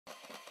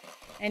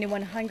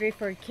Anyone hungry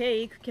for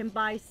cake can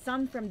buy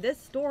some from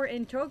this store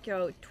in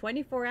Tokyo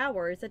 24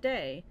 hours a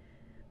day.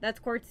 That's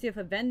courtesy of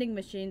a vending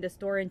machine the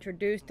store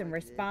introduced in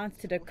response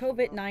to the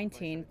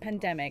COVID-19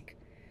 pandemic.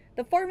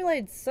 The formula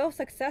is so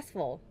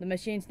successful, the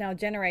machines now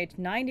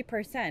generate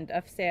 90%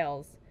 of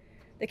sales.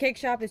 The cake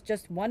shop is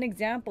just one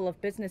example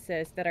of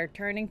businesses that are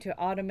turning to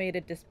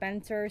automated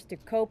dispensers to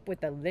cope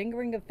with the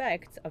lingering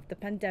effects of the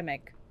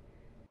pandemic.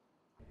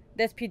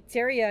 This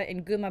pizzeria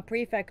in Gunma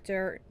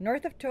Prefecture,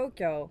 north of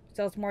Tokyo,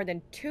 sells more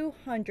than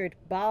 200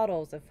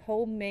 bottles of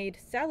homemade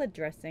salad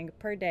dressing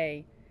per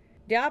day.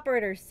 The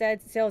operator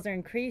said sales are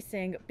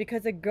increasing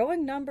because a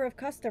growing number of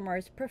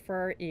customers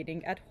prefer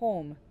eating at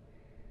home.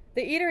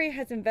 The eatery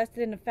has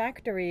invested in a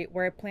factory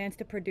where it plans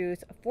to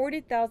produce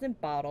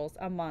 40,000 bottles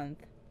a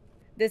month.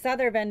 This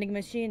other vending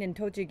machine in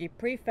Tochigi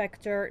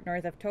Prefecture,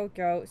 north of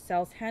Tokyo,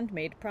 sells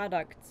handmade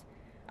products.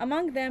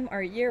 Among them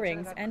are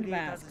earrings and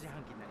masks.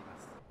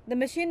 The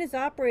machine is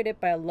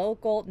operated by a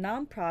local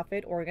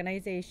non-profit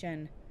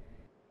organization.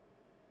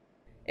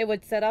 It was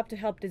set up to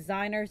help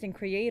designers and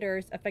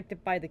creators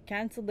affected by the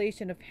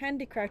cancellation of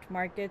handicraft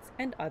markets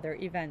and other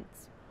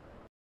events.